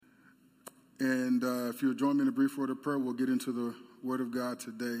And if you'll join me in a brief word of prayer, we'll get into the Word of God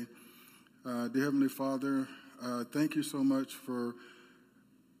today. Dear Heavenly Father, thank you so much for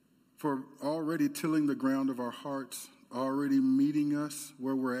already tilling the ground of our hearts, already meeting us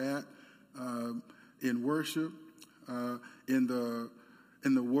where we're at in worship, in the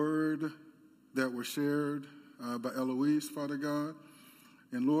Word that was shared by Eloise, Father God.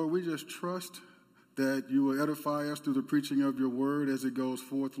 And Lord, we just trust that you will edify us through the preaching of your Word as it goes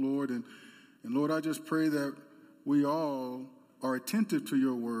forth, Lord. And Lord, I just pray that we all are attentive to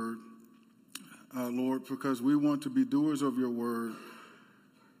your Word, Lord, because we want to be doers of your Word,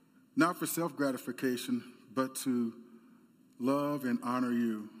 not for self-gratification, but to love and honor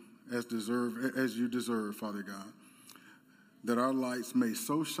you as you deserve, Father God, that our lights may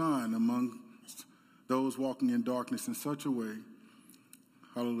so shine among those walking in darkness in such a way,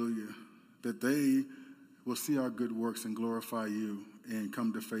 hallelujah, that they will see our good works and glorify you and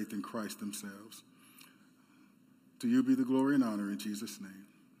come to faith in Christ themselves. To you be the glory and honor in Jesus' name.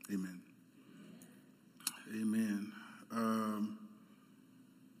 Amen. Amen.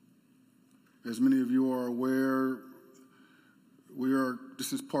 As many of you are aware,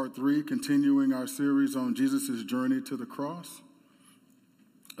 this is part 3, continuing our series on Jesus' journey to the cross.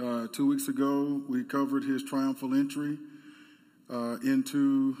 2 weeks ago, we covered his triumphal entry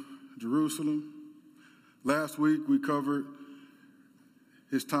into Jerusalem. Last week, we covered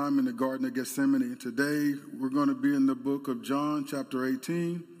his time in the Garden of Gethsemane. Today, we're going to be in the book of John, chapter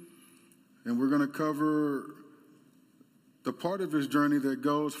 18, and we're going to cover the part of his journey that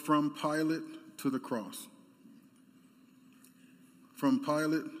goes from Pilate to the cross. From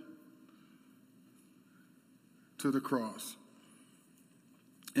Pilate to the cross.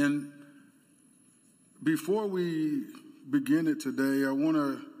 And before we begin it today, I want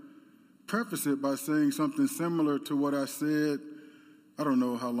to preface it by saying something similar to what I said, I don't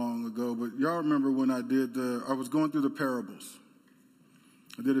know how long ago, but y'all remember when I was going through the parables.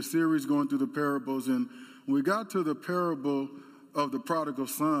 I did a series going through the parables, and when we got to the parable of the prodigal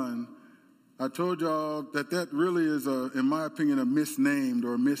son, I told y'all that really is, in my opinion, a misnamed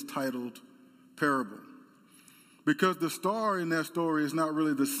or a mistitled parable. Because the star in that story is not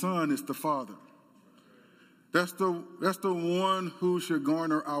really the son, it's the father. That's the one who should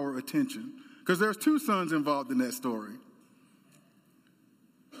garner our attention. Because there's 2 sons involved in that story.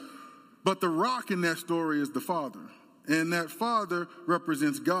 But the rock in that story is the father. And that father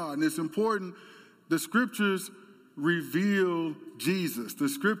represents God. And it's important, the scriptures reveal Jesus. The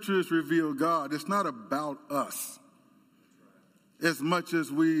scriptures reveal God. It's not about us. As much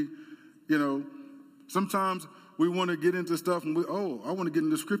as we, sometimes we want to get into stuff and I want to get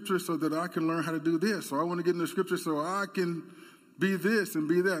into scripture so that I can learn how to do this. Or I want to get into scripture so I can be this and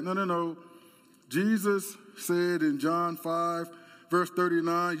be that. No. Jesus said in John 5, verse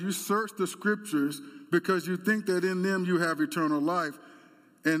 39, you search the scriptures because you think that in them you have eternal life.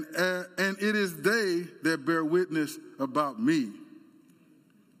 And it is they that bear witness about me.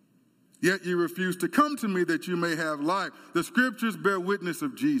 Yet you refuse to come to me that you may have life. The scriptures bear witness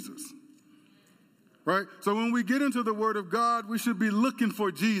of Jesus. Right? So when we get into the Word of God, we should be looking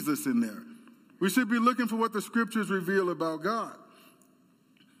for Jesus in there. We should be looking for what the scriptures reveal about God.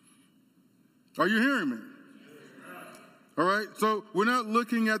 Are you hearing me? All right? So we're not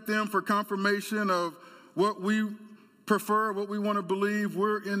looking at them for confirmation of what we prefer, what we want to believe.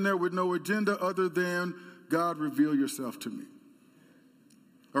 We're in there with no agenda other than God, reveal yourself to me.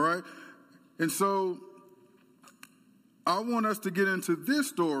 All right? And so I want us to get into this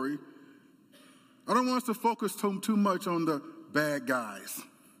story. I don't want us to focus too much on the bad guys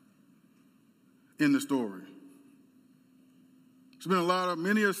in the story. There's been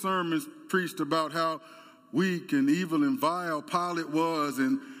many sermons preached about how weak and evil and vile Pilate was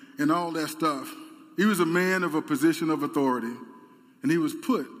and all that stuff. He was a man of a position of authority, and he was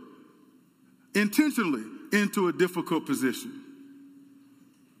put intentionally into a difficult position.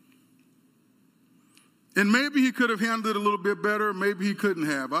 And maybe he could have handled it a little bit better, maybe he couldn't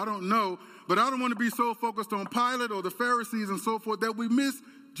have. I don't know, but I don't want to be so focused on Pilate or the Pharisees and so forth that we miss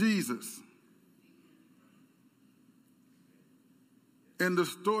Jesus. And the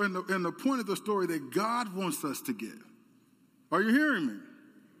story, and the point of the story that God wants us to get. Are you hearing me?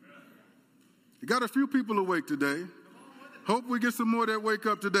 You got a few people awake today. Hope we get some more that wake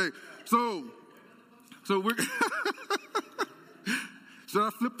up today. So we're should I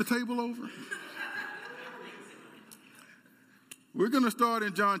flip the table over? We're going to start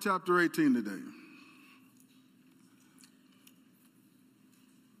in John chapter 18 today.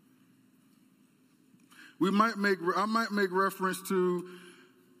 I might make reference to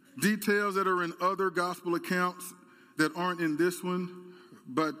details that are in other gospel accounts that aren't in this one,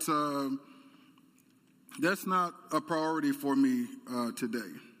 but That's not a priority for me today.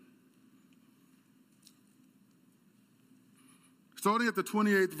 Starting at the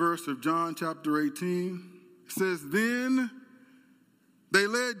 28th verse of John chapter 18, it says, Then they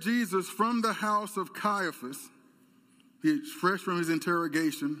led Jesus from the house of Caiaphas, he's fresh from his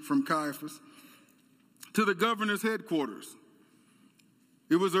interrogation from Caiaphas, to the governor's headquarters.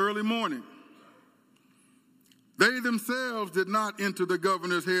 It was early morning. They themselves did not enter the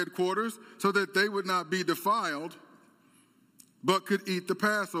governor's headquarters so that they would not be defiled, but could eat the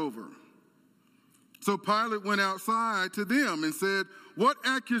Passover. So Pilate went outside to them and said, What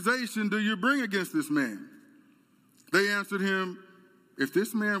accusation do you bring against this man? They answered him, If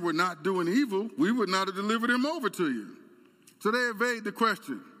this man were not doing evil, we would not have delivered him over to you. So they evade the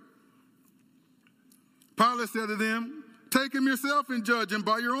question. Pilate said to them, Take him yourself and judge him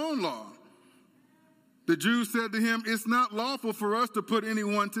by your own law. The Jews said to him, It's not lawful for us to put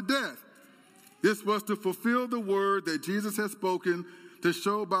anyone to death. This was to fulfill the word that Jesus had spoken to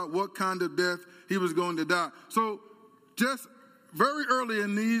show about what kind of death he was going to die. So just very early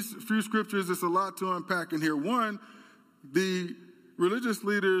in these few scriptures, there's a lot to unpack in here. One, the religious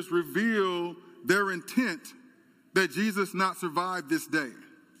leaders reveal their intent that Jesus not survive this day.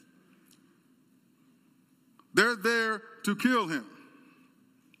 They're there to kill him.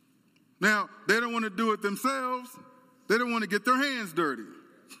 Now, they don't want to do it themselves. They don't want to get their hands dirty.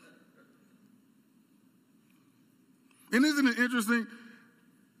 And isn't it interesting?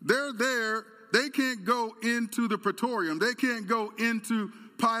 They're there. They can't go into the praetorium. They can't go into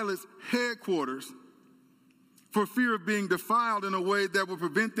Pilate's headquarters for fear of being defiled in a way that will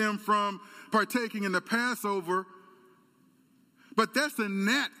prevent them from partaking in the Passover. But that's a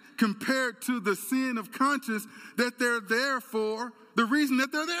gnat compared to the sin of conscience that they're there for, the reason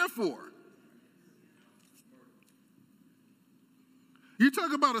that they're there for. You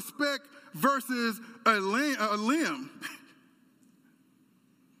talk about a speck versus a limb.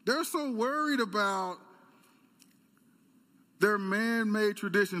 They're so worried about their man-made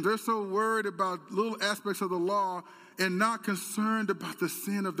traditions. They're so worried about little aspects of the law and not concerned about the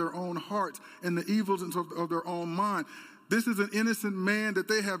sin of their own hearts and the evils of their own mind. This is an innocent man that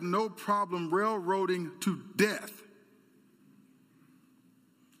they have no problem railroading to death.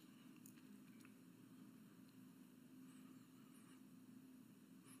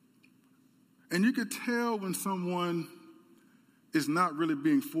 And you could tell when someone is not really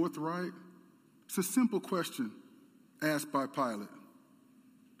being forthright. It's a simple question asked by Pilate.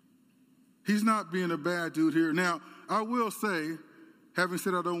 He's not being a bad dude here. Now, I will say, having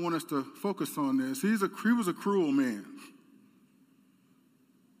said I don't want us to focus on this, he was a cruel man.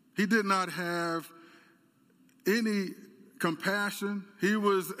 He did not have any compassion. He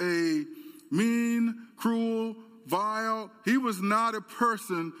was a mean, cruel, vile. He was not a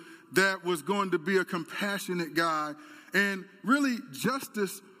person that was going to be a compassionate guy. And really,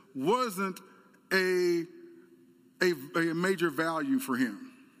 justice wasn't a major value for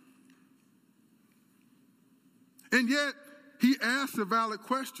him. And yet, he asked a valid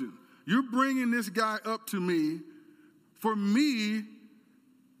question. You're bringing this guy up to me for me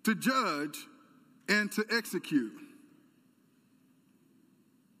to judge and to execute.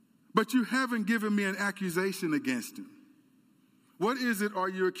 But you haven't given me an accusation against him. What is it are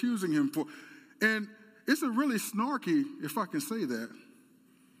you accusing him for? And it's a really snarky, if I can say that,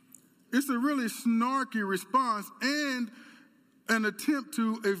 it's a really snarky response and an attempt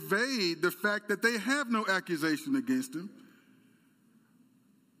to evade the fact that they have no accusation against him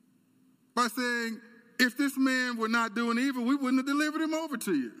by saying, if this man were not doing evil, we wouldn't have delivered him over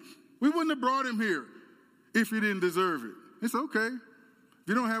to you. We wouldn't have brought him here if he didn't deserve it. It's okay. If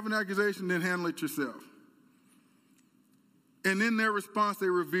you don't have an accusation, then handle it yourself. And in their response, they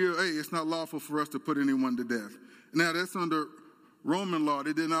reveal, hey, it's not lawful for us to put anyone to death. Now, that's under Roman law.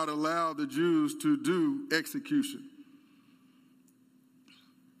 They did not allow the Jews to do execution.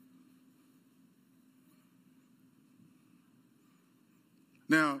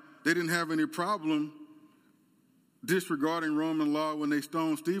 Now, they didn't have any problem disregarding Roman law when they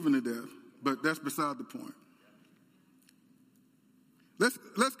stoned Stephen to death, but that's beside the point.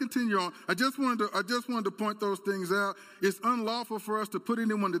 Let's continue on. I just wanted to point those things out. It's unlawful for us to put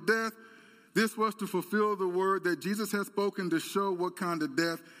anyone to death. This was to fulfill the word that Jesus had spoken to show what kind of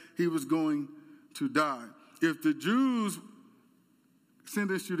death he was going to die. If the Jews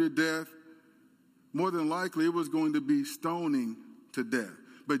sentenced you to death, more than likely it was going to be stoning to death.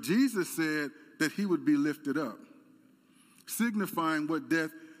 But Jesus said that he would be lifted up, signifying what death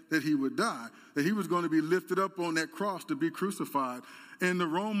that he would die, that he was going to be lifted up on that cross to be crucified. And the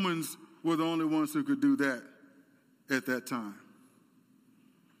Romans were the only ones who could do that at that time.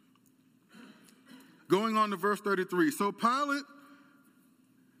 going on to verse 33. So Pilate,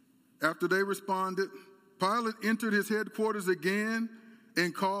 after they responded, Pilate entered his headquarters again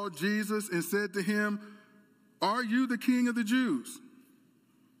and called Jesus and said to him, "Are you the king of the Jews?"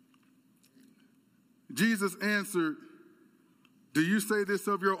 Jesus answered, "Do you say this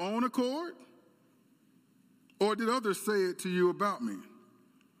of your own accord? Or did others say it to you about me?"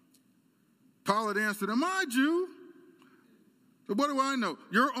 Pilate answered, "Am I a Jew? So what do I know?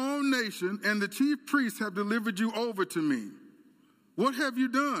 Your own nation and the chief priests have delivered you over to me. What have you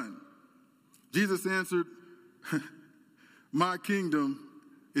done?" Jesus answered, "My kingdom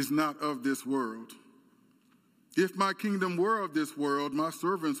is not of this world. If my kingdom were of this world, my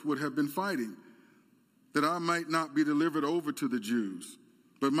servants would have been fighting, that I might not be delivered over to the Jews.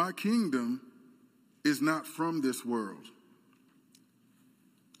 But my kingdom is not from this world."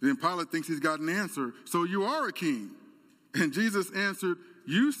 Then Pilate thinks he's got an answer. "So you are a king?" And Jesus answered,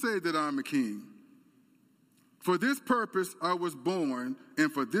 "You say that I'm a king. For this purpose I was born,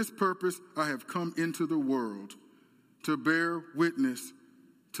 and for this purpose I have come into the world, to bear witness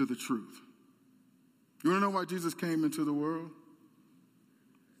to the truth." You want to know why Jesus came into the world?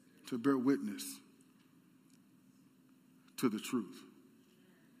 To bear witness to the truth.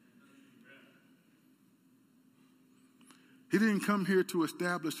 He didn't come here to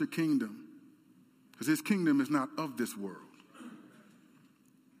establish a kingdom, because his kingdom is not of this world.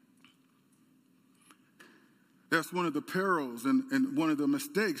 That's one of the perils and one of the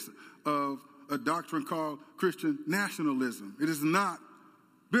mistakes of a doctrine called Christian nationalism. It is not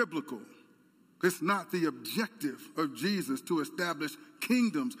biblical. It's not the objective of Jesus to establish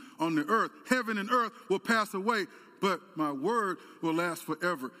kingdoms on the earth. Heaven and earth will pass away, but my word will last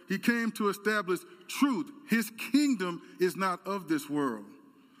forever. He came to establish truth. His kingdom is not of this world.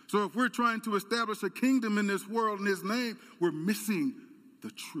 So if we're trying to establish a kingdom in this world in his name, we're missing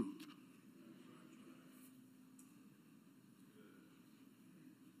the truth.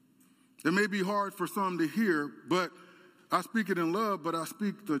 It may be hard for some to hear, but I speak it in love, but I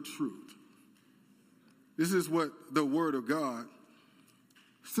speak the truth. This is what the Word of God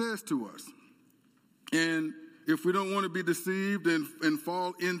says to us. And if we don't want to be deceived and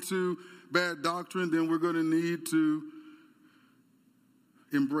fall into bad doctrine, then we're going to need to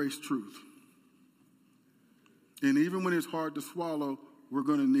embrace truth. And even when it's hard to swallow, we're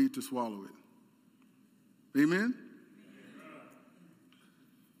going to need to swallow it. Amen?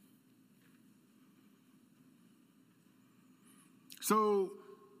 So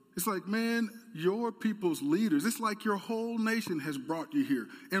it's like, man, your people's leaders, it's like your whole nation has brought you here.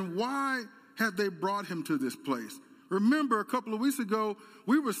 And why have they brought him to this place? Remember, a couple of weeks ago,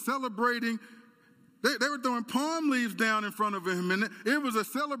 we were celebrating. They were throwing palm leaves down in front of him, and it was a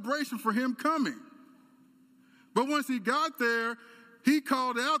celebration for him coming. But once he got there, he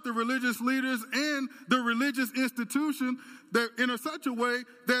called out the religious leaders and the religious institution that in such a way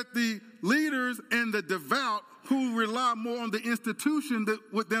that the leaders and the devout who rely more on the institution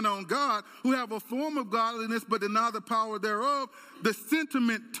than on God, who have a form of godliness but deny the power thereof, the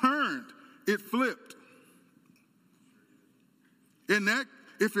sentiment turned. It flipped. And that,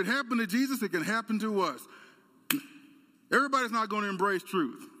 if it happened to Jesus, it can happen to us. Everybody's not going to embrace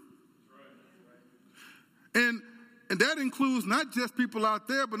truth. And that includes not just people out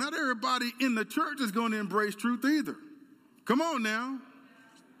there, but not everybody in the church is going to embrace truth either. Come on now.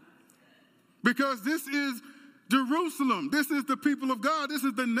 Because this is Jerusalem. This is the people of God. This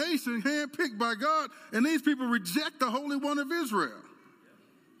is the nation handpicked by God. And these people reject the Holy One of Israel.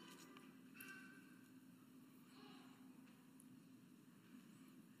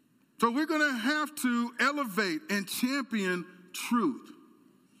 So we're going to have to elevate and champion truth.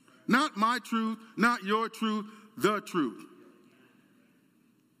 Not my truth, not your truth, the truth.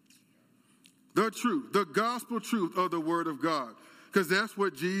 The truth, the gospel truth of the Word of God. Because that's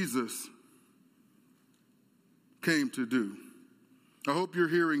what Jesus came to do. I hope you're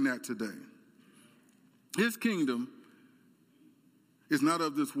hearing that today. His kingdom is not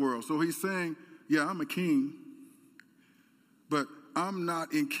of this world. So he's saying, yeah, I'm a king, but I'm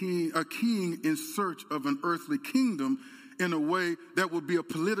not a king in search of an earthly kingdom in a way that would be a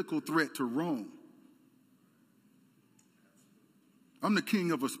political threat to Rome. I'm the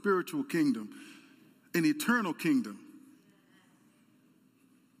king of a spiritual kingdom, an eternal kingdom.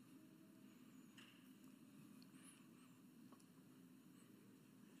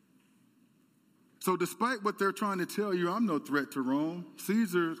 So despite what they're trying to tell you, I'm no threat to Rome.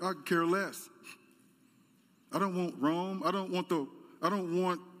 Caesar, I could care less. I don't want Rome. I don't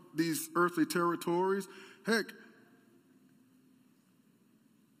want these earthly territories. Heck,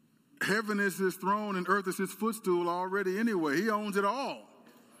 heaven is his throne and earth is his footstool already anyway. He owns it all.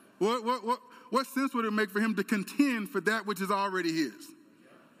 what sense would it make for him to contend for that which is already his?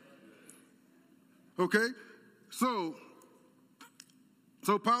 Okay? So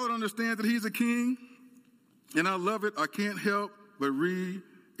Pilate understands that he's a king, and I love it. I can't help but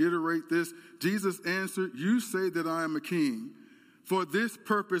reiterate this. Jesus answered, "You say that I am a king. For this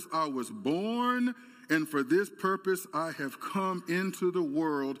purpose I was born, and for this purpose I have come into the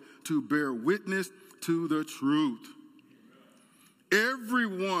world to bear witness to the truth.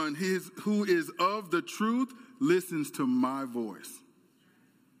 Everyone who is of the truth listens to my voice."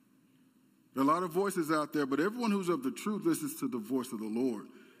 There are a lot of voices out there, but everyone who's of the truth listens to the voice of the Lord.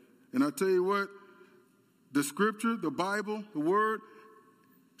 And I tell you what, the scripture, the Bible, the word,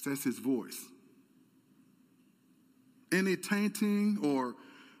 says his voice. Any tainting or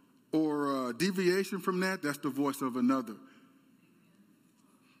deviation from that, that's the voice of another.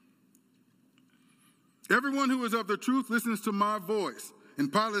 Everyone who is of the truth listens to my voice.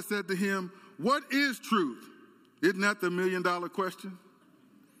 And Pilate said to him, "What is truth?" Isn't that the $1 million question?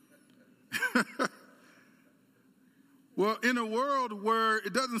 Well, in a world where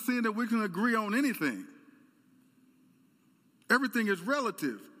it doesn't seem that we can agree on anything, everything is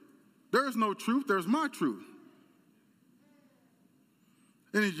relative. There's no truth, there's my truth.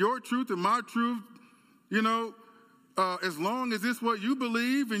 And it's your truth and my truth, as long as it's what you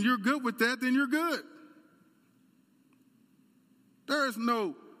believe and you're good with that, then you're good. There is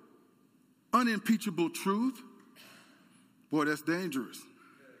no unimpeachable truth. Boy, that's dangerous.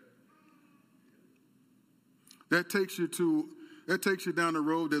 That takes you down the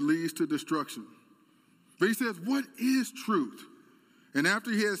road that leads to destruction. But he says, "What is truth?" And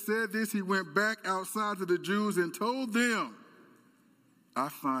after he had said this, he went back outside to the Jews and told them, "I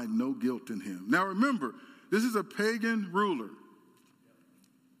find no guilt in him." Now remember, this is a pagan ruler.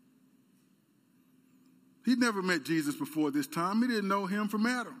 He'd never met Jesus before this time. He didn't know him from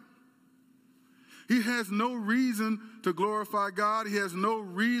Adam. He has no reason to glorify God. He has no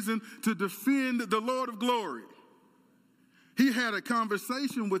reason to defend the Lord of glory. He had a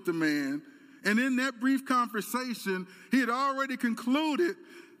conversation with the man, and in that brief conversation, he had already concluded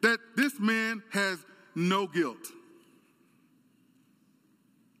that this man has no guilt.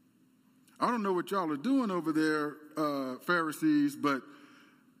 I don't know what y'all are doing over there, Pharisees, but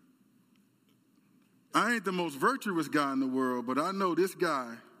I ain't the most virtuous guy in the world, but I know this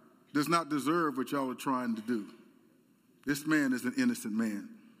guy does not deserve what y'all are trying to do. This man is an innocent man.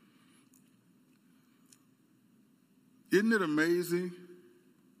 Isn't it amazing?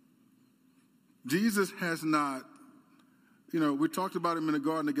 Jesus has not, we talked about him in the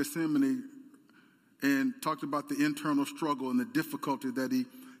Garden of Gethsemane and talked about the internal struggle and the difficulty that he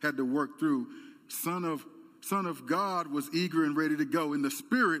had to work through. Son of God was eager and ready to go. In the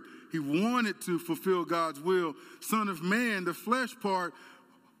spirit, he wanted to fulfill God's will. Son of man, the flesh part,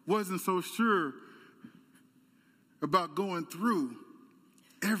 wasn't so sure about going through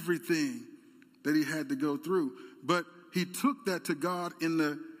everything that he had to go through. But he took that to God in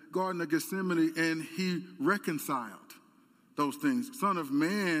the Garden of Gethsemane and he reconciled those things. Son of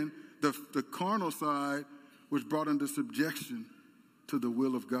man, the carnal side, was brought into subjection to the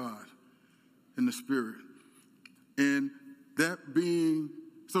will of God in the spirit. And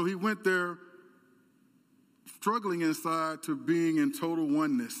so he went there struggling inside to being in total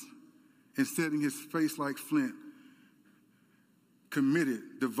oneness and setting his face like flint,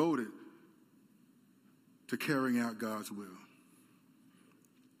 committed, devoted to carrying out God's will.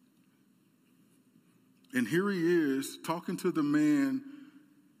 And here he is talking to the man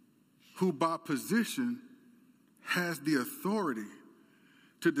who by position has the authority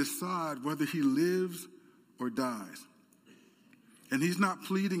to decide whether he lives or dies. And he's not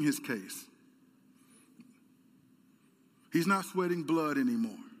pleading his case. He's not sweating blood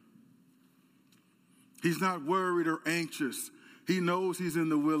anymore. He's not worried or anxious. He knows he's in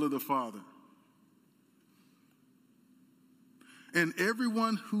the will of the Father. And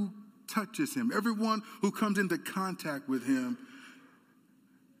everyone who touches him, everyone who comes into contact with him,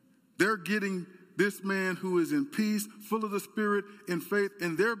 they're getting this man who is in peace, full of the Spirit, in faith,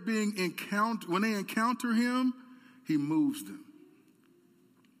 and they're being encountered. When they encounter him, he moves them.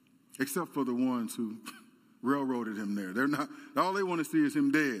 Except for the ones who railroaded him there. They're not, all they want to see is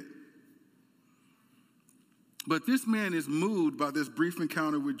him dead. But this man is moved by this brief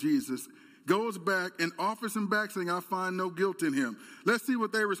encounter with Jesus, goes back and offers him back, saying, "I find no guilt in him." Let's see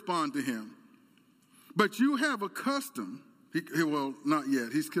what they respond to him. "But you have a custom." Well, not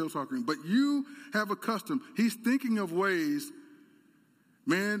yet. He's still talking. "But you have a custom." He's thinking of ways.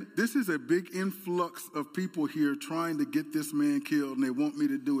 Man, this is a big influx of people here trying to get this man killed, and they want me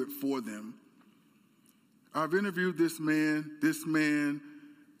to do it for them. I've interviewed this man. This man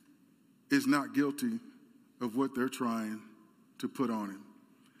is not guilty of what they're trying to put on him.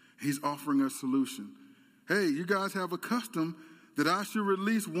 He's offering a solution. Hey, you guys have a custom that I should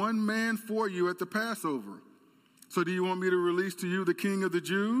release one man for you at the Passover. So do you want me to release to you the King of the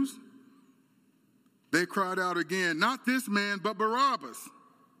Jews? They cried out again, not this man, but Barabbas.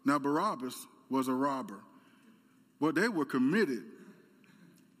 Now Barabbas was a robber. Well, they were committed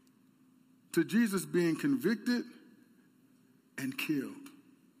to Jesus being convicted and killed.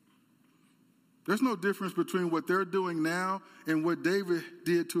 There's no difference between what they're doing now and what David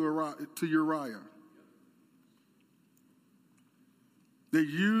did to Uriah. They're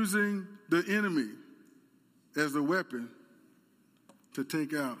using the enemy as a weapon to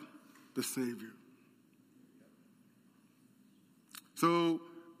take out the Savior. So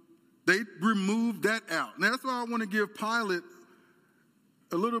they removed that out. Now that's why I want to give Pilate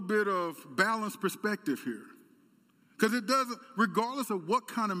a little bit of balanced perspective here. Because it doesn't, regardless of what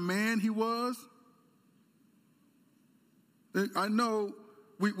kind of man he was, I know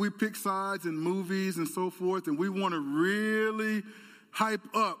we pick sides in movies and so forth, and we want to really hype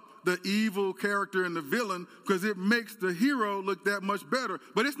up the evil character and the villain because it makes the hero look that much better.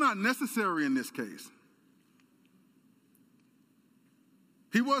 But it's not necessary in this case.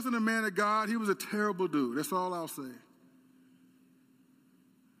 He wasn't a man of God. He was a terrible dude. That's all I'll say.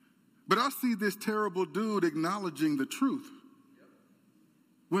 But I see this terrible dude acknowledging the truth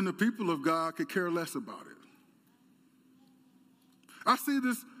when the people of God could care less about it. I see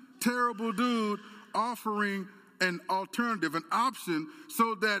this terrible dude offering an alternative, an option,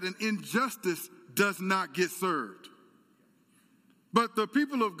 so that an injustice does not get served. But the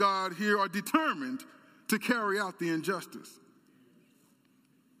people of God here are determined to carry out the injustice.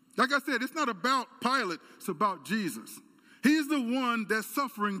 Like I said, it's not about Pilate, it's about Jesus. He's the one that's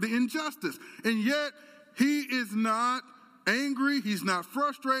suffering the injustice. And yet, he is not angry, he's not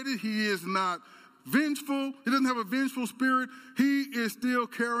frustrated, he is not vengeful, he doesn't have a vengeful spirit. He is still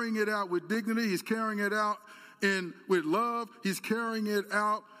carrying it out with dignity, he's carrying it out with love, he's carrying it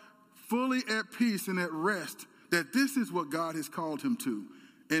out fully at peace and at rest, that this is what God has called him to.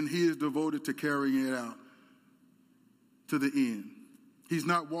 And he is devoted to carrying it out to the end. He's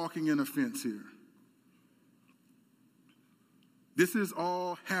not walking in offense here. This is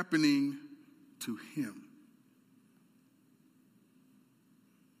all happening to him.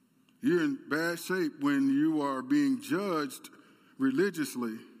 You're in bad shape when you are being judged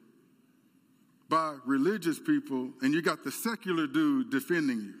religiously by religious people and you got the secular dude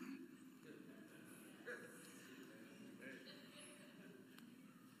defending you.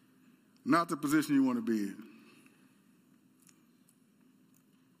 Not the position you want to be in.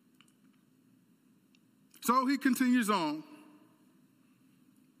 So he continues on.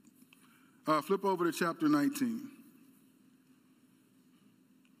 Flip over to chapter 19.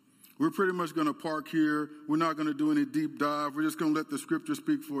 We're pretty much going to park here. We're not going to do any deep dive. We're just going to let the scripture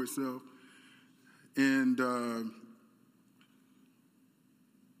speak for itself. And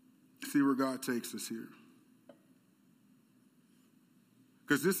see where God takes us here.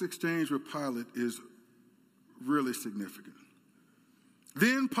 Because this exchange with Pilate is really significant.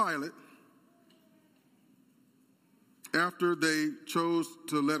 Then Pilate, after they chose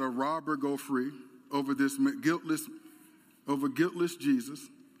to let a robber go free over guiltless Jesus,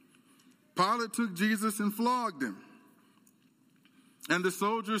 Pilate took Jesus and flogged him. And the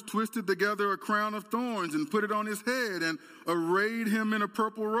soldiers twisted together a crown of thorns and put it on his head and arrayed him in a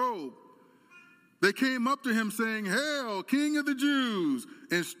purple robe. They came up to him saying, "Hail, King of the Jews,"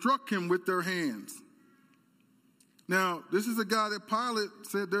 and struck him with their hands. Now, this is a guy that Pilate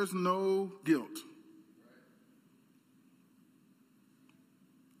said there's no guilt.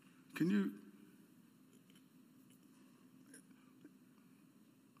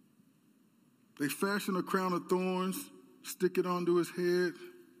 They fashion a crown of thorns, stick it onto his head,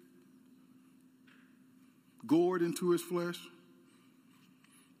 gored into his flesh,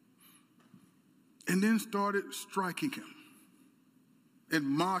 and then started striking him and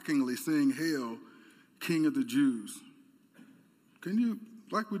mockingly saying, "Hail, King of the Jews." Can you,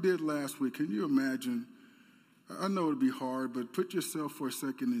 like we did last week, can you imagine? I know it'd be hard, but put yourself for a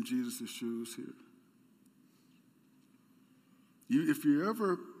second in Jesus' shoes here. If you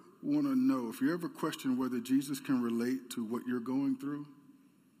ever want to know, if you ever question whether Jesus can relate to what you're going through,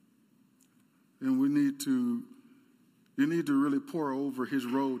 then you need to really pour over his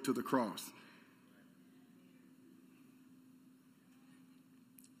road to the cross.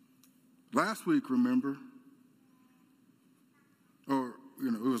 Last week, remember, or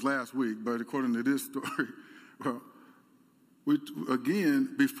it was last week, but according to this story, well,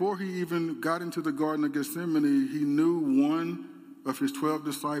 before he even got into the Garden of Gethsemane, he knew one of his 12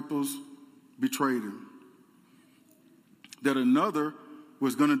 disciples betrayed him, that another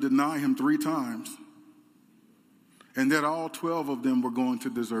was going to deny him 3 times, and that all 12 of them were going to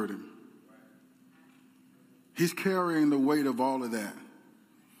desert him. He's carrying the weight of all of that.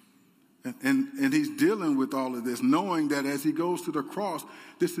 And he's dealing with all of this, knowing that as he goes to the cross,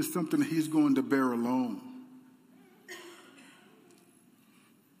 this is something he's going to bear alone.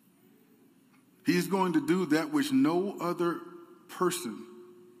 He's going to do that which no other person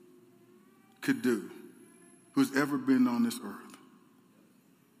could do who's ever been on this earth.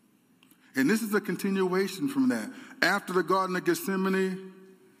 And this is a continuation from that. After the Garden of Gethsemane,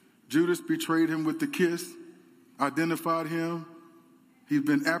 Judas betrayed him with the kiss, identified him. He's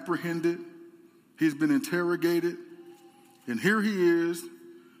been apprehended. He's been interrogated. And here he is,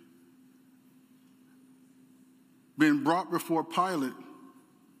 being brought before Pilate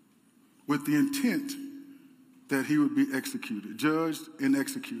with the intent that he would be executed, judged and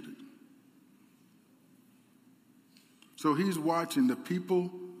executed. So he's watching the people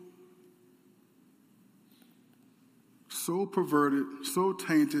so perverted, so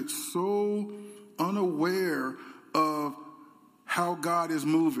tainted, so unaware of how God is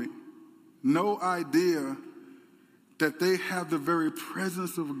moving. No idea that they have the very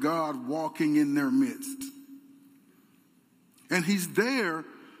presence of God walking in their midst. And he's there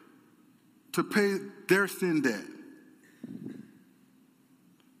to pay their sin debt.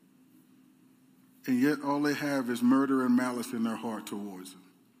 And yet all they have is murder and malice in their heart towards him.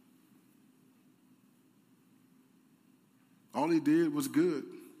 All he did was good.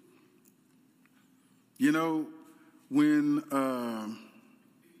 You know, when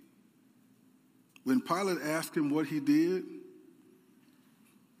Pilate asked him what he did,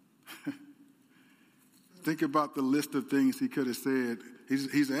 think about the list of things he could have said.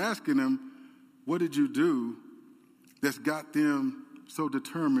 He's asking him, what did you do that's got them so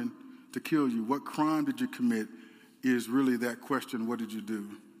determined to kill you? What crime did you commit is really that question, what did you do?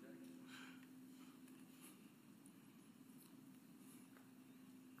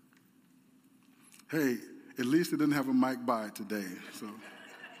 Hey, at least it didn't have a mic by it today, so.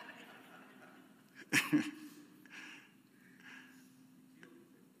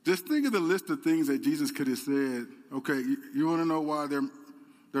 Just think of the list of things that Jesus could have said. Okay, you want to know why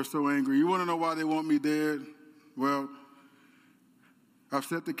they're so angry? You want to know why they want me dead? Well, I've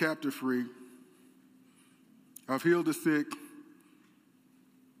set the captive free. I've healed the sick.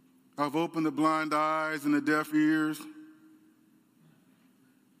 I've opened the blind eyes and the deaf ears.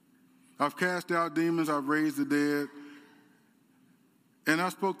 I've cast out demons. I've raised the dead. And I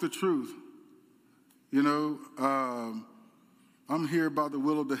spoke the truth. You know, I'm here by the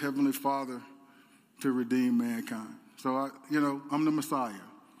will of the Heavenly Father to redeem mankind. So, I'm the Messiah.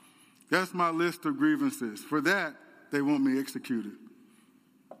 That's my list of grievances. For that, they want me executed.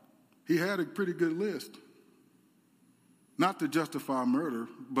 He had a pretty good list. Not to justify murder,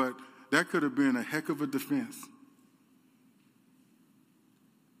 but that could have been a heck of a defense.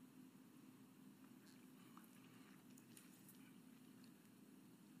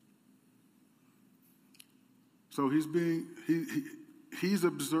 So he's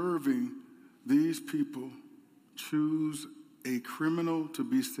observing these people choose a criminal to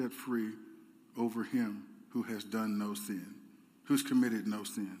be set free over him who has done no sin, who's committed no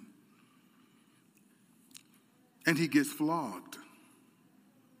sin. And he gets flogged.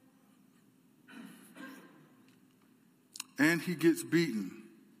 And he gets beaten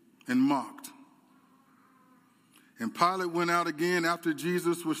and mocked. And Pilate went out again after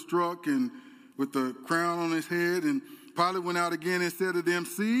Jesus was struck and with the crown on his head. And Pilate went out again and said to them,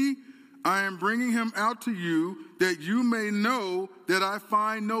 "See, I am bringing him out to you that you may know that I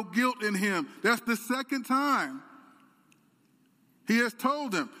find no guilt in him." That's the second time he has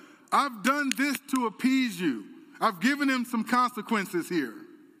told them, I've done this to appease you. I've given him some consequences here.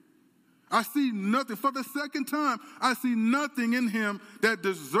 I see nothing. For the second time, I see nothing in him that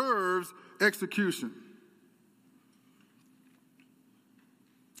deserves execution.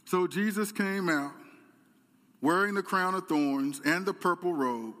 So Jesus came out wearing the crown of thorns and the purple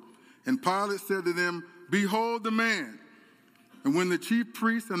robe. And Pilate said to them, "Behold the man." And when the chief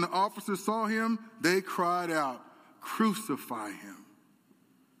priests and the officers saw him, they cried out, "Crucify him!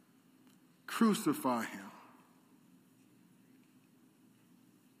 Crucify him!"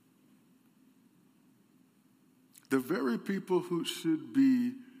 The very people who should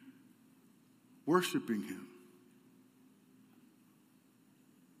be worshiping him,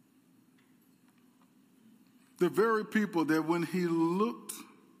 the very people that when he looked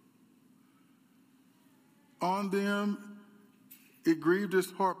on them, it grieved his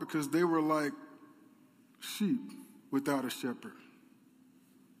heart because they were like sheep without a shepherd.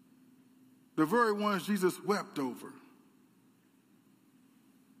 the very ones Jesus wept over.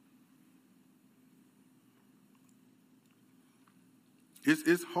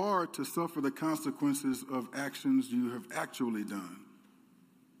 It's hard to suffer the consequences of actions you have actually done.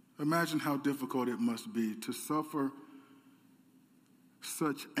 Imagine how difficult it must be to suffer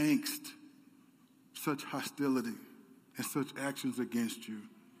such angst, such hostility, and such actions against you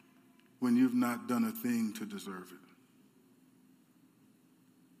when you've not done a thing to deserve it.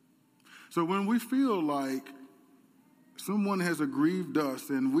 So when we feel like someone has aggrieved us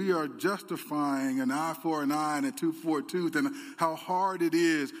and we are justifying an eye for an eye and a tooth for a tooth, and how hard it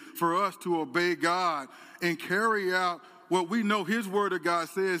is for us to obey God and carry out what we know his word of God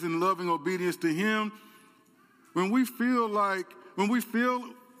says in loving obedience to him, when we feel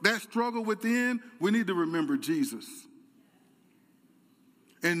that struggle within, we need to remember Jesus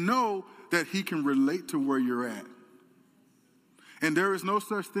and know that he can relate to where you're at. And there is no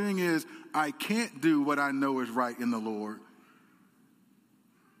such thing as I can't do what I know is right in the Lord.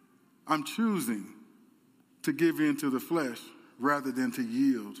 I'm choosing to give in to the flesh rather than to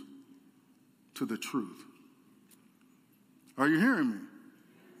yield to the truth. Are you hearing me?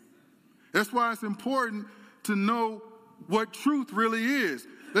 That's why it's important to know what truth really is.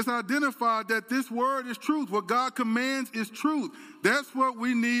 Let's identify that this word is truth. What God commands is truth. That's what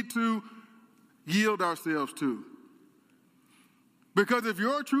we need to yield ourselves to. Because if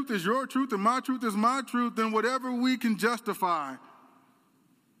your truth is your truth and my truth is my truth, then whatever we can justify,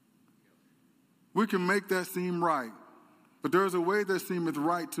 we can make that seem right. But there is a way that seemeth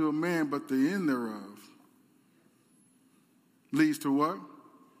right to a man, but the end thereof leads to what?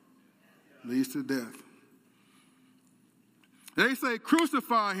 Leads to death. They say,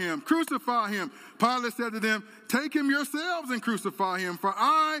 crucify him, crucify him. Pilate said to them, take him yourselves and crucify him, for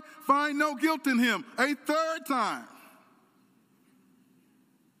I find no guilt in him. A third time.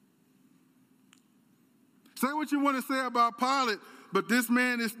 Say what you want to say about Pilate, but this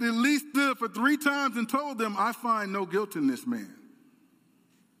man is at least stood for 3 times and told them, I find no guilt in this man.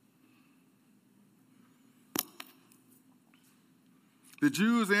 The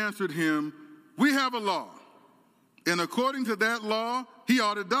Jews answered him, we have a law, and according to that law, he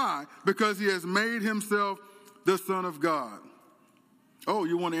ought to die because he has made himself the Son of God. Oh,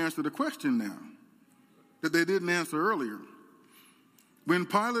 you want to answer the question now that they didn't answer earlier. When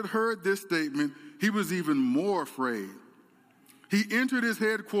Pilate heard this statement, he was even more afraid. He entered his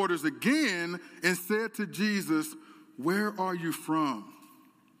headquarters again and said to Jesus, where are you from?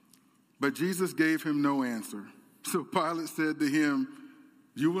 But Jesus gave him no answer. So Pilate said to him,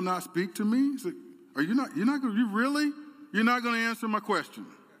 you will not speak to me? He said, you're not going to answer my question?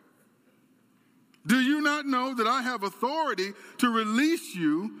 Do you not know that I have authority to release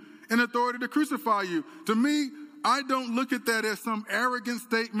you and authority to crucify you? To me, I don't look at that as some arrogant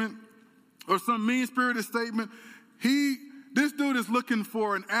statement or some mean-spirited statement. This dude is looking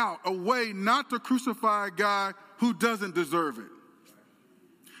for an out, a way not to crucify a guy who doesn't deserve it.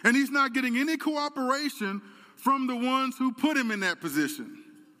 And he's not getting any cooperation from the ones who put him in that position.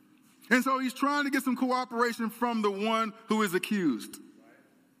 And so he's trying to get some cooperation from the one who is accused.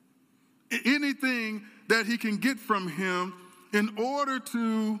 Anything that he can get from him in order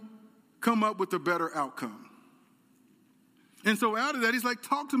to come up with a better outcome. And so out of that, he's like,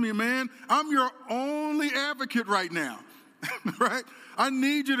 talk to me, man. I'm your only advocate right now, right? I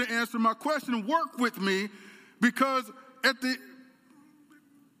need you to answer my question. Work with me because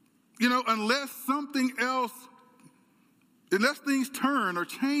unless things turn or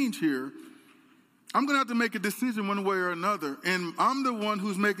change here, I'm going to have to make a decision one way or another. And I'm the one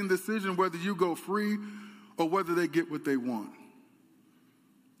who's making the decision whether you go free or whether they get what they want.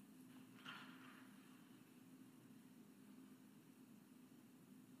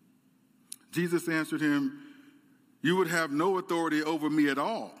 Jesus answered him, you would have no authority over me at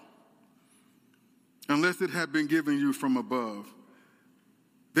all unless it had been given you from above.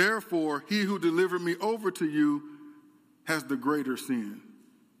 Therefore, he who delivered me over to you has the greater sin.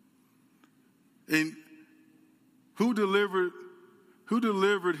 And who delivered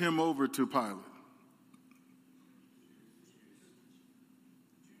him over to Pilate?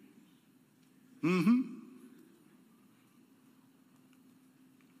 Mm-hmm.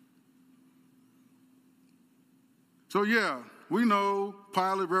 So yeah, we know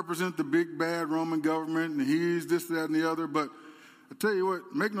Pilate represents the big bad Roman government and he's this, that, and the other. But I tell you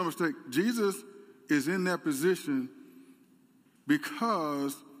what, make no mistake, Jesus is in that position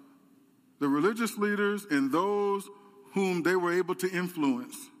because the religious leaders and those whom they were able to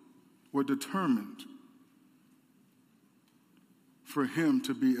influence were determined for him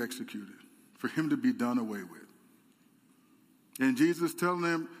to be executed, for him to be done away with. And Jesus telling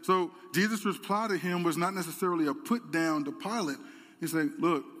them, so Jesus' reply to him was not necessarily a put down to Pilate. He said,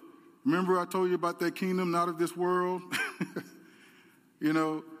 look, remember I told you about that kingdom not of this world?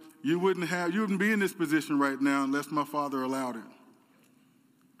 You wouldn't be in this position right now unless my Father allowed it.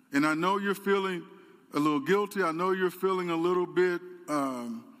 And I know you're feeling a little guilty. I know you're feeling a little bit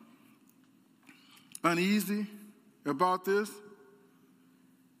uneasy about this.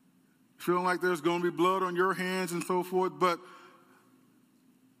 Feeling like there's going to be blood on your hands and so forth. But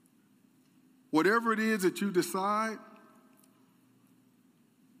whatever it is that you decide,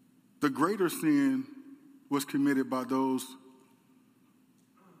 the greater sin was committed by those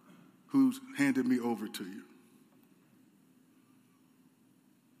who handed me over to you.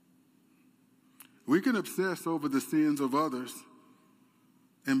 We can obsess over the sins of others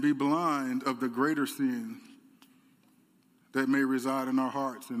and be blind of the greater sin that may reside in our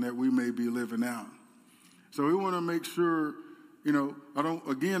hearts and that we may be living out. So we want to make sure, I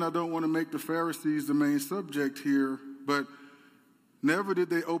don't want to make the Pharisees the main subject here, but never did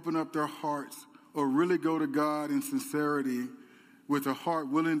they open up their hearts or really go to God in sincerity with a heart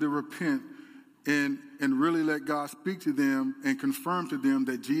willing to repent and really let God speak to them and confirm to them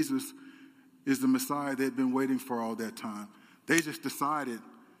that Jesus is the Messiah they've been waiting for all that time. They just decided,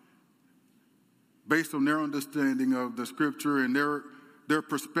 based on their understanding of the scripture and their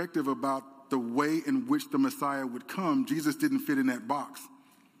perspective about the way in which the Messiah would come, Jesus didn't fit in that box.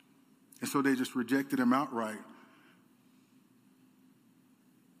 And so they just rejected him outright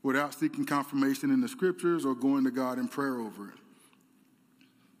without seeking confirmation in the scriptures or going to God in prayer over it.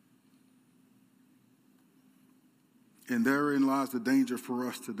 And therein lies the danger for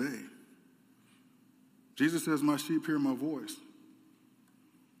us today. Jesus says, my sheep hear my voice.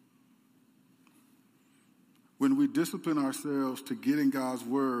 When we discipline ourselves to get in God's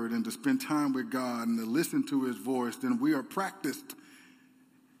word and to spend time with God and to listen to his voice, then we are practiced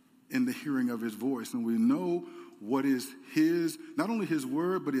in the hearing of his voice. And we know what is his, not only his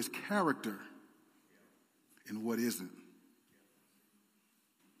word, but his character and what isn't.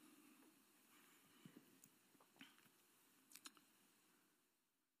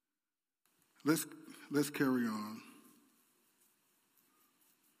 Let's carry on.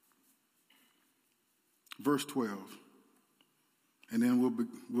 Verse 12. And then we'll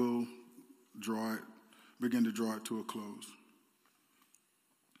begin to draw it to a close.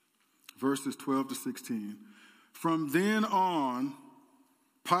 Verses 12 to 16. From then on,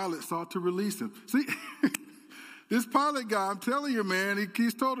 Pilate sought to release him. See, this Pilate guy, I'm telling you, man,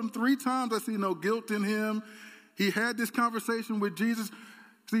 he's told him 3 times, I see no guilt in him. He had this conversation with Jesus.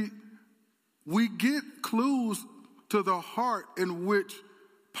 See, we get clues to the heart in which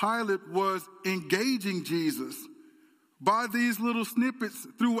Pilate was engaging Jesus by these little snippets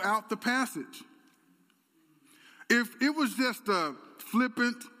throughout the passage. If it was just a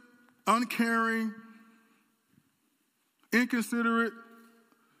flippant, uncaring, inconsiderate,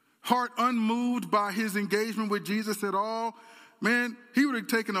 heart unmoved by his engagement with Jesus at all, man, he would have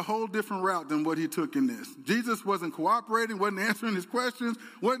taken a whole different route than what he took in this. Jesus wasn't cooperating, wasn't answering his questions,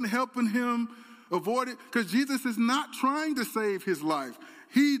 wasn't helping him avoid it, because Jesus is not trying to save his life.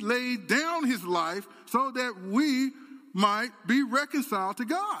 He laid down his life so that we might be reconciled to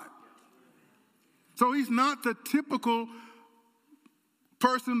God. So he's not the typical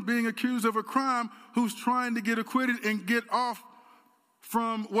person being accused of a crime who's trying to get acquitted and get off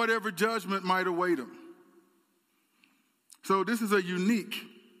from whatever judgment might await him. So this is a unique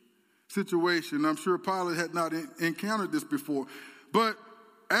situation. I'm sure Pilate had not encountered this before. But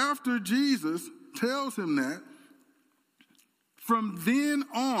after Jesus tells him that, from then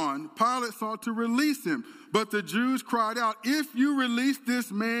on, Pilate sought to release him. But the Jews cried out, if you release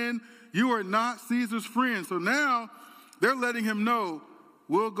this man, you are not Caesar's friend. So now they're letting him know,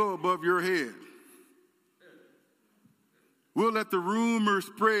 we'll go above your head. We'll let the rumor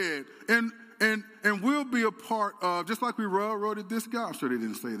spread. And we'll be a part of, just like we railroaded this guy. I'm sure they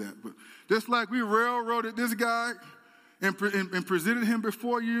didn't say that, but just like we railroaded this guy and presented him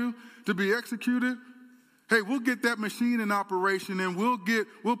before you to be executed. Hey, we'll get that machine in operation, and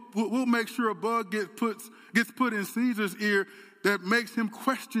we'll make sure a bug gets put in Caesar's ear that makes him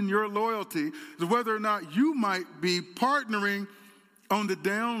question your loyalty, whether or not you might be partnering on the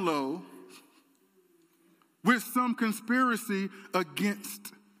down low with some conspiracy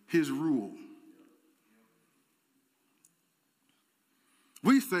against his rule.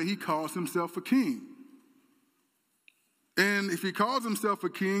 We say he calls himself a king. And if he calls himself a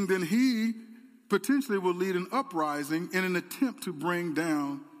king, then he potentially will lead an uprising in an attempt to bring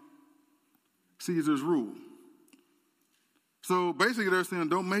down Caesar's rule. So basically they're saying,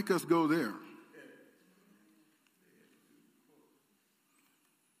 don't make us go there.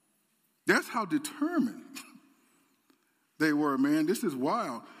 That's how determined they were, man. This is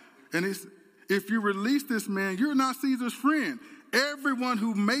wild. And if you release this man, you're not Caesar's friend. Everyone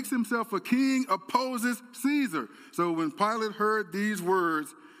who makes himself a king opposes Caesar. So when Pilate heard these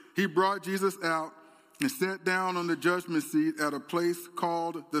words, he brought Jesus out and sat down on the judgment seat at a place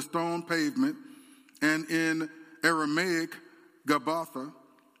called the Stone Pavement, and in Aramaic, Gabbatha.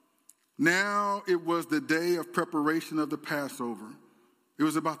 Now it was the day of preparation of the Passover. It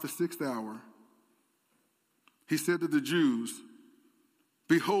was about the 6th hour. He said to the Jews,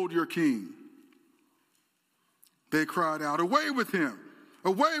 "Behold your king." They cried out, "Away with him!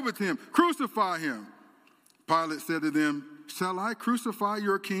 Away with him! Crucify him!" Pilate said to them, "Shall I crucify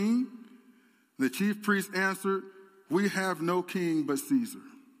your king?" The chief priests answered, "We have no king but Caesar."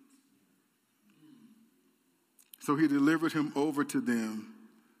 So he delivered him over to them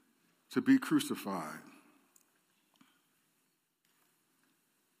to be crucified.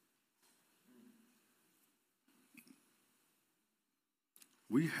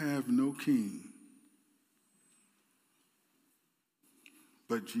 We have no king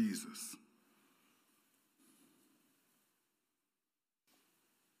but Jesus.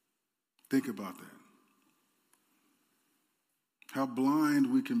 Think about that. How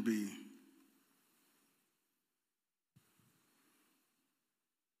blind we can be.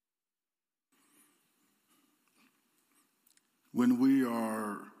 When we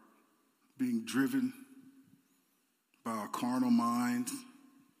are being driven by our carnal minds,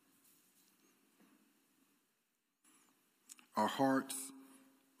 our hearts,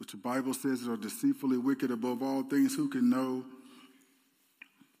 which the Bible says are deceitfully wicked above all things, who can know?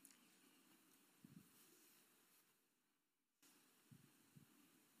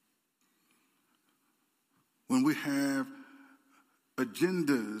 When we have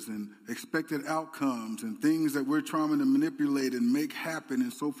agendas and expected outcomes and things that we're trying to manipulate and make happen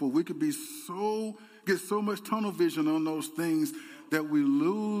and so forth, we could get so much tunnel vision on those things that we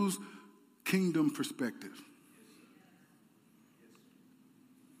lose kingdom perspective.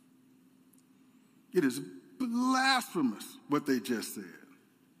 It is blasphemous what they just said.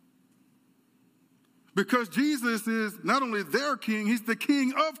 Because Jesus is not only their king, he's the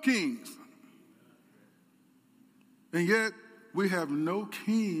King of kings. And yet, we have no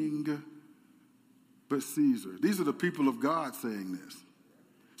king but Caesar. These are the people of God saying this.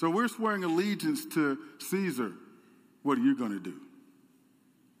 So we're swearing allegiance to Caesar. What are you going to do?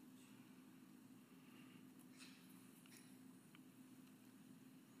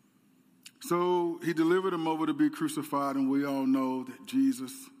 So he delivered him over to be crucified, and we all know that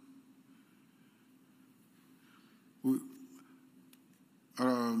Jesus,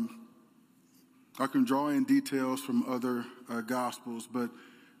 I can draw in details from other gospels, but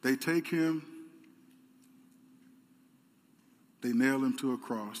they take him, they nail him to a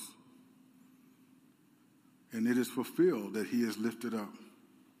cross, and it is fulfilled that he is lifted up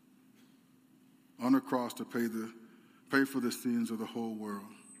on a cross to pay for the sins of the whole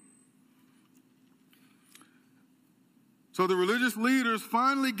world. So the religious leaders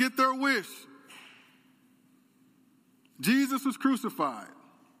finally get their wish. Jesus was crucified.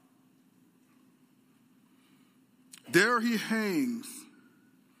 There he hangs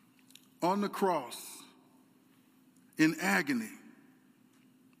on the cross in agony,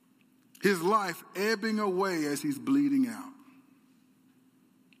 his life ebbing away as he's bleeding out,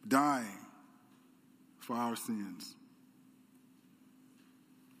 dying for our sins.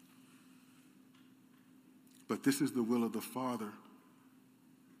 But this is the will of the Father.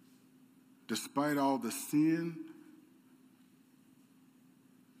 Despite all the sin,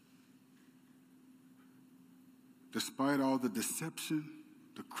 despite all the deception,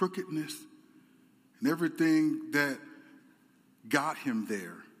 the crookedness, and everything that got him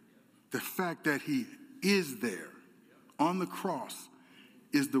there, the fact that he is there on the cross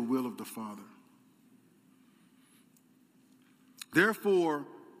is the will of the Father. Therefore,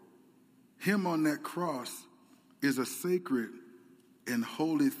 him on that cross is a sacred and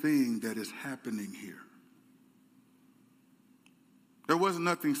holy thing that is happening here. There wasn't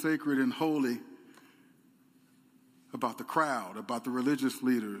nothing sacred and holy about the crowd, about the religious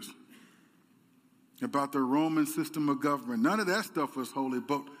leaders, about the Roman system of government. None of that stuff was holy,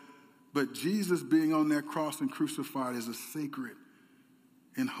 but Jesus being on that cross and crucified is a sacred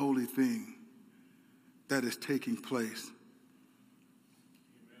and holy thing that is taking place.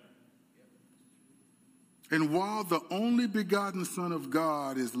 And while the only begotten Son of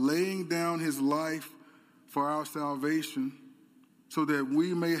God is laying down his life for our salvation so that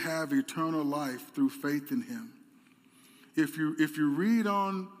we may have eternal life through faith in him, if you read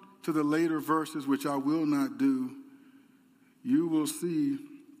on to the later verses, which I will not do, you will see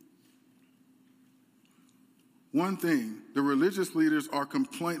one thing, the religious leaders are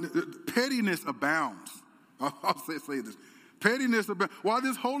complaining. Pettiness abounds. I'll say this. Pettiness abounds. While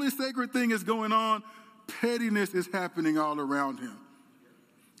this holy, sacred thing is going on, pettiness is happening all around him.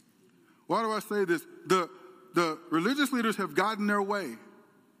 Why do I say this? The religious leaders have gotten their way.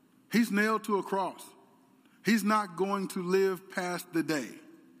 He's nailed to a cross. He's not going to live past the day.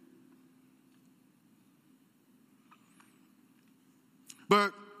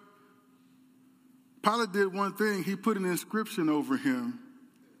 But Pilate did one thing. He put an inscription over him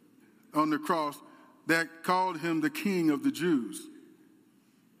on the cross that called him the King of the Jews.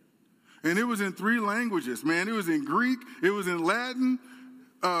 And it was in 3 languages, man. It was in Greek, it was in Latin,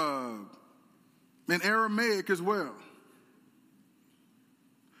 and Aramaic as well.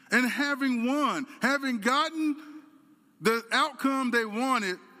 And having won, having gotten the outcome they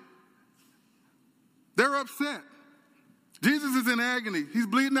wanted, they're upset. Jesus is in agony. He's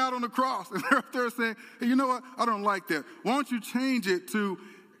bleeding out on the cross. And they're up there saying, hey, you know what? I don't like that. Why don't you change it to,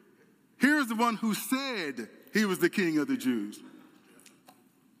 here's the one who said he was the King of the Jews.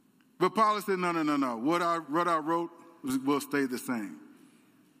 But Pilate said, no. What I wrote will stay the same.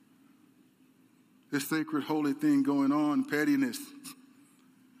 This sacred, holy thing going on, pettiness.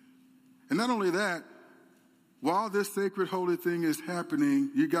 And not only that, while this sacred, holy thing is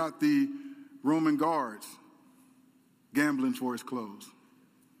happening, you got the Roman guards gambling for his clothes.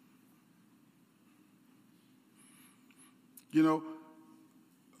 You know,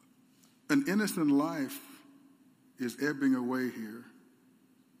 an innocent life is ebbing away here.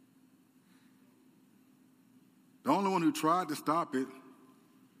 The only one who tried to stop it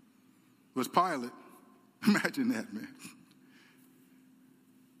was Pilate. Imagine that, man.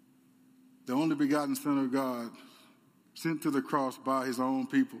 The only begotten Son of God, sent to the cross by his own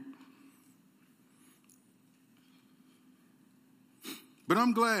people. But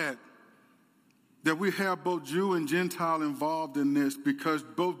I'm glad that we have both Jew and Gentile involved in this, because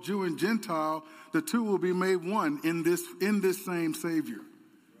both Jew and Gentile, the two will be made one in this same Savior.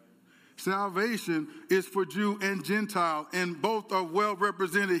 Salvation is for Jew and Gentile, and both are well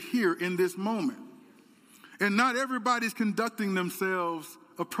represented here in this moment. And not everybody's conducting themselves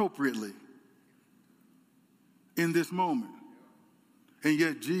appropriately in this moment. And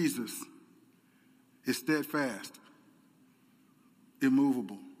yet Jesus is steadfast,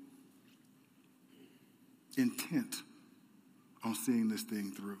 immovable, intent on seeing this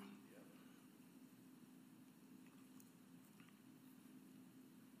thing through.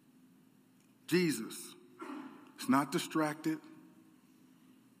 Jesus is not distracted,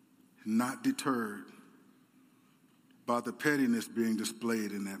 not deterred by the pettiness being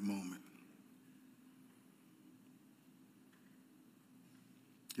displayed in that moment.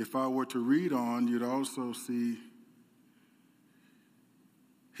 If I were to read on, you'd also see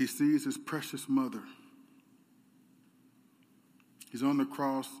he sees his precious mother. He's on the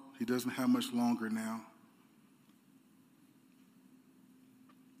cross. He doesn't have much longer now.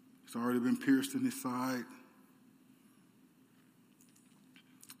 He's already been pierced in his side.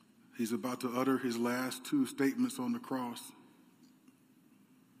 He's about to utter his last 2 statements on the cross.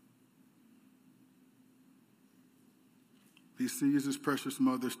 He sees his precious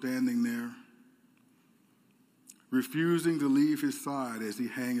mother standing there, refusing to leave his side as he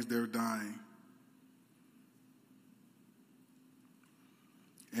hangs there dying.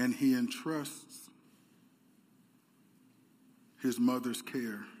 And he entrusts his mother's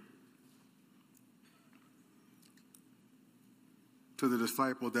care to the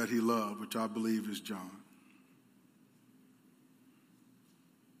disciple that he loved, which I believe is John.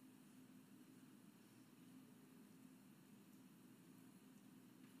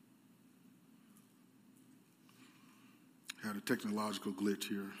 Had a technological glitch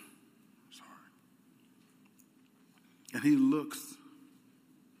here. Sorry. And he looks,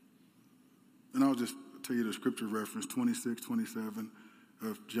 and I'll just tell you the scripture reference, 26, 27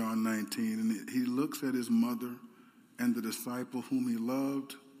 of John 19. And he looks at his mother and the disciple whom he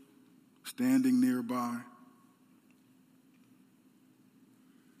loved standing nearby.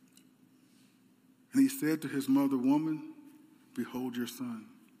 And he said to his mother, "Woman, behold your son."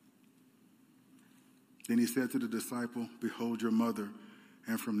 Then he said to the disciple, "Behold your mother."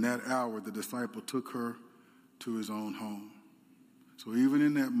 And from that hour, the disciple took her to his own home. So even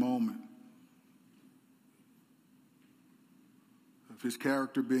in that moment of his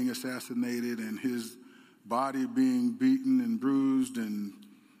character being assassinated and his body being beaten and bruised and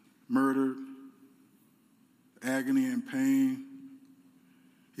murdered, agony and pain,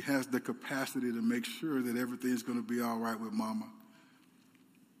 he has the capacity to make sure that everything's going to be all right with mama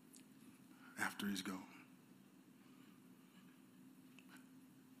after he's gone.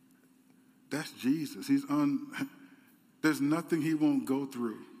 That's Jesus. There's nothing he won't go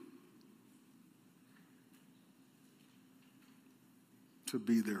through to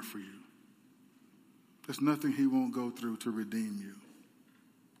be there for you. There's nothing he won't go through to redeem you.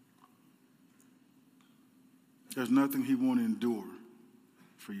 There's nothing he won't endure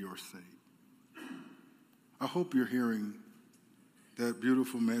for your sake. I hope you're hearing that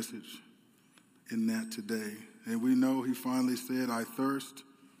beautiful message in that today. And we know he finally said, I thirst.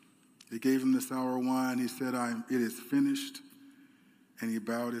 They gave him the sour wine. He said, it is finished. And he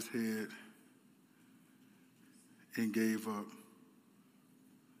bowed his head and gave up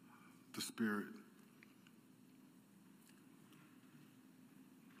the spirit.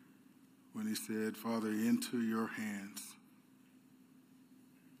 When he said, Father, into your hands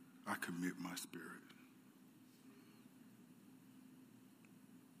I commit my spirit.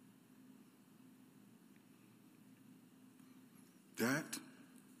 That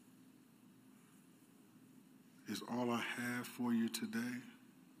is all I have for you today.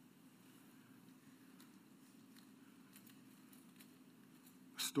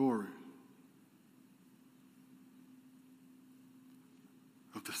 A story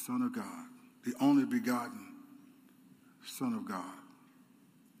of the Son of God, the only begotten Son of God,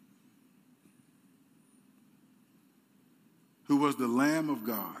 who was the Lamb of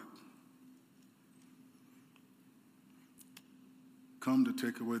God, come to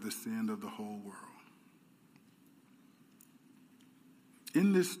take away the sin of the whole world.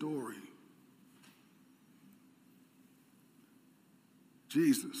 In this story,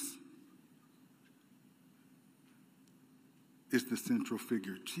 Jesus is the central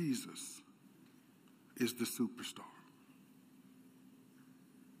figure. Jesus is the superstar.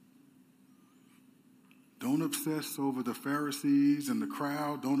 Don't obsess over the Pharisees and the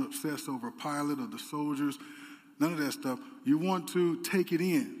crowd. Don't obsess over Pilate or the soldiers. None of that stuff. You want to take it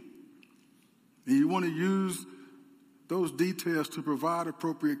in. And you want to use those details to provide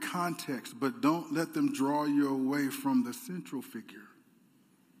appropriate context, but don't let them draw you away from the central figure,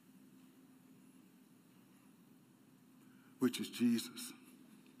 which is Jesus.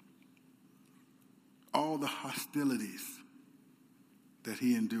 All the hostilities that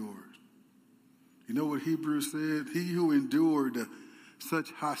he endured. You know what Hebrews said? He who endured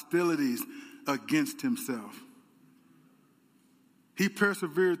such hostilities against himself. He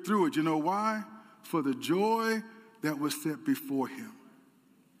persevered through it. You know why? For the joy that was set before him.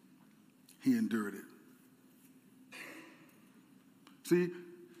 He endured it. See,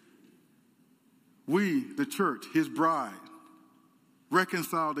 we, the church, his bride,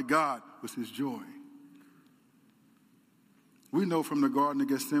 reconciled to God was his joy. We know from the Garden of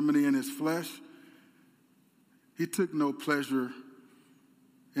Gethsemane in his flesh, he took no pleasure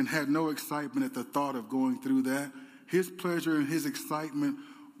and had no excitement at the thought of going through that. His pleasure and his excitement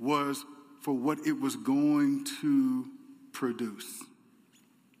was for what it was going to produce,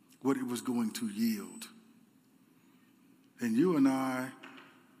 what it was going to yield. And you and I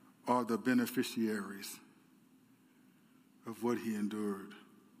are the beneficiaries of what he endured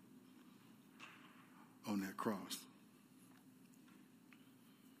on that cross.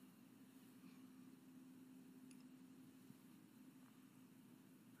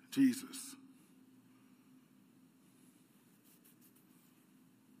 Jesus.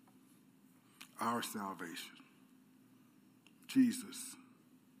 Our salvation. Jesus.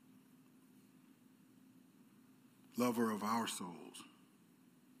 Lover of our souls.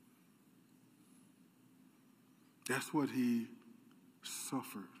 That's what he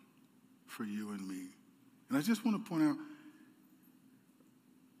suffered for you and me. And I just want to point out,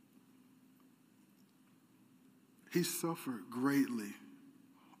 he suffered greatly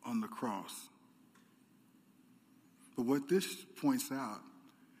on the cross. But what this points out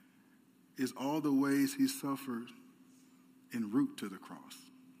is all the ways he suffered en route to the cross.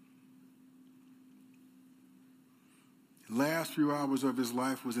 The last few hours of his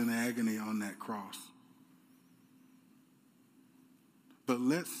life was in agony on that cross. But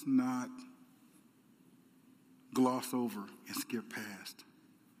let's not gloss over and skip past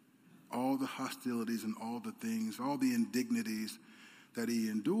all the hostilities and all the things, all the indignities that he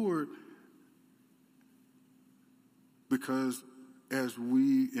endured, because as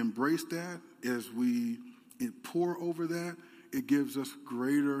we embrace that, as we pour over that, it gives us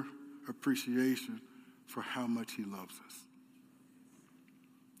greater appreciation for how much he loves us.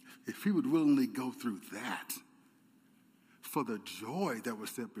 If he would willingly go through that for the joy that was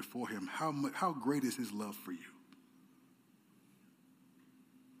set before him, how great is his love for you?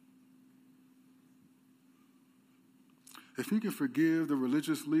 If he can forgive the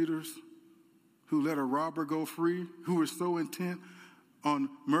religious leaders who let a robber go free, who were so intent on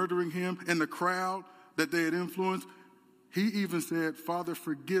murdering him and the crowd that they had influenced, he even said, Father,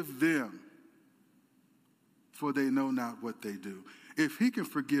 forgive them, for they know not what they do. If he can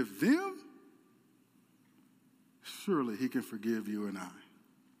forgive them, surely he can forgive you and I.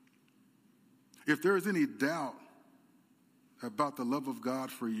 If there is any doubt about the love of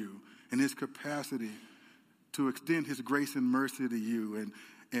God for you and his capacity to extend his grace and mercy to you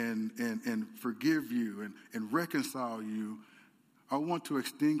and forgive you and reconcile you, I want to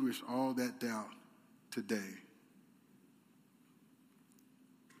extinguish all that doubt today.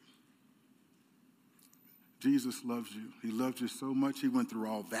 Jesus loves you. He loves you so much, he went through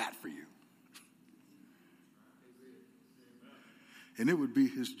all that for you. And it would be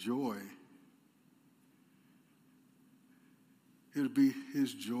his joy. It would be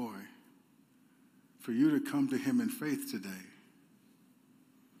his joy for you to come to him in faith today.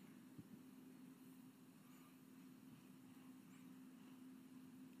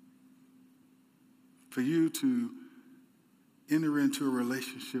 For you to enter into a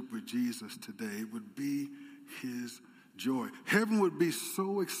relationship with Jesus today, it would be his joy. Heaven would be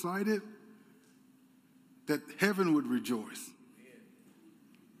so excited that heaven would rejoice.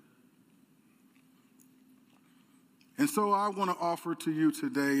 And so I want to offer to you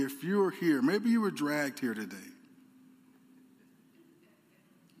today, if you are here, maybe you were dragged here today.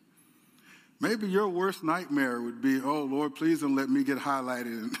 Maybe your worst nightmare would be, oh, Lord, please don't let me get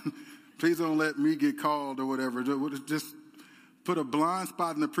highlighted. And please don't let me get called or whatever. Just put a blind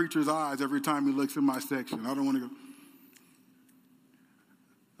spot in the preacher's eyes every time he looks in my section. I don't want to go.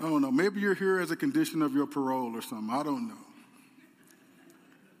 I don't know. Maybe you're here as a condition of your parole or something. I don't know.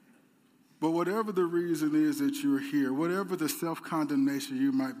 But whatever the reason is that you're here, whatever the self-condemnation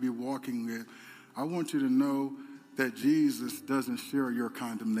you might be walking with, I want you to know that Jesus doesn't share your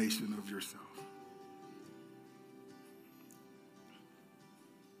condemnation of yourself.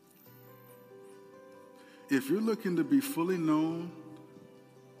 If you're looking to be fully known,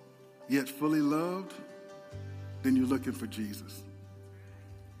 yet fully loved, then you're looking for Jesus.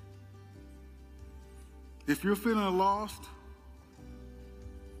 If you're feeling lost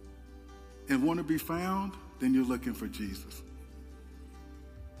and want to be found, then you're looking for Jesus.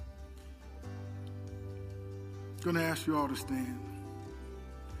 I'm going to ask you all to stand.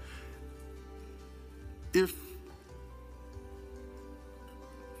 If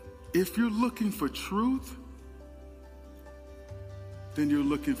you're looking for truth, then you're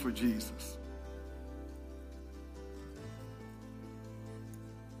looking for Jesus.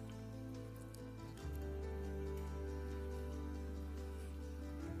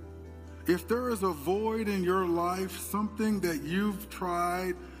 If there is a void in your life, something that you've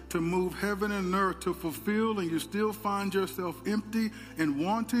tried to move heaven and earth to fulfill, and you still find yourself empty and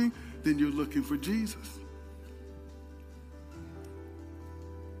wanting, then you're looking for Jesus.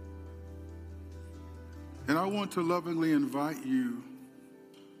 And I want to lovingly invite you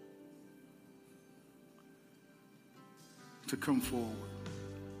to come forward.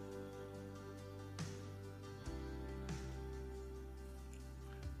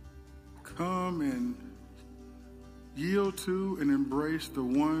 Come and yield to and embrace the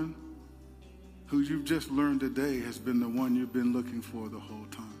one who you've just learned today has been the one you've been looking for the whole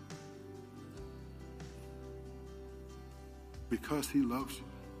time. Because he loves you.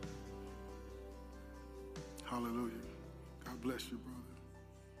 Hallelujah. God bless you,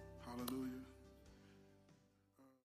 brother. Hallelujah.